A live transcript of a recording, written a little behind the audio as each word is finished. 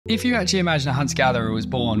If you actually imagine a hunter-gatherer was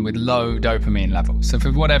born with low dopamine levels, so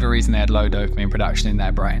for whatever reason they had low dopamine production in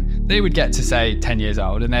their brain, they would get to, say, 10 years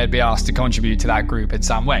old and they'd be asked to contribute to that group in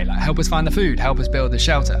some way, like help us find the food, help us build the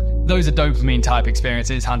shelter. Those are dopamine-type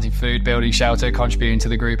experiences: hunting food, building shelter, contributing to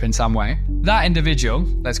the group in some way. That individual,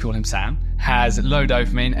 let's call him Sam, has low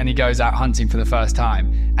dopamine and he goes out hunting for the first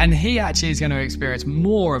time. And he actually is going to experience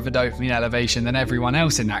more of a dopamine elevation than everyone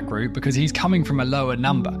else in that group because he's coming from a lower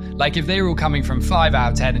number. Like if they were all coming from 5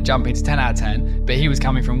 out of 10 and jumping to 10 out of 10, but he was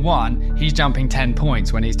coming from 1, he's jumping 10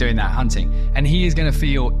 points when he's doing that hunting. And he is going to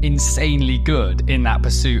feel insanely good in that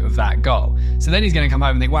pursuit of that goal. So then he's going to come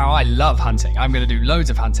home and think, wow, I love hunting. I'm going to do loads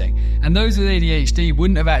of hunting. And those with ADHD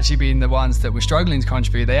wouldn't have actually been the ones that were struggling to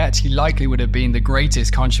contribute. They actually likely would have been the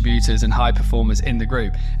greatest contributors and high performers in the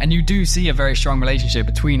group. And you do see a very strong relationship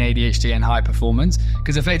between ADHD and high performance,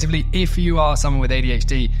 because effectively if you are someone with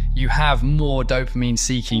ADHD, you have more dopamine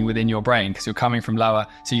seeking within your brain because you're coming from lower,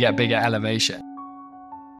 so you get bigger elevation.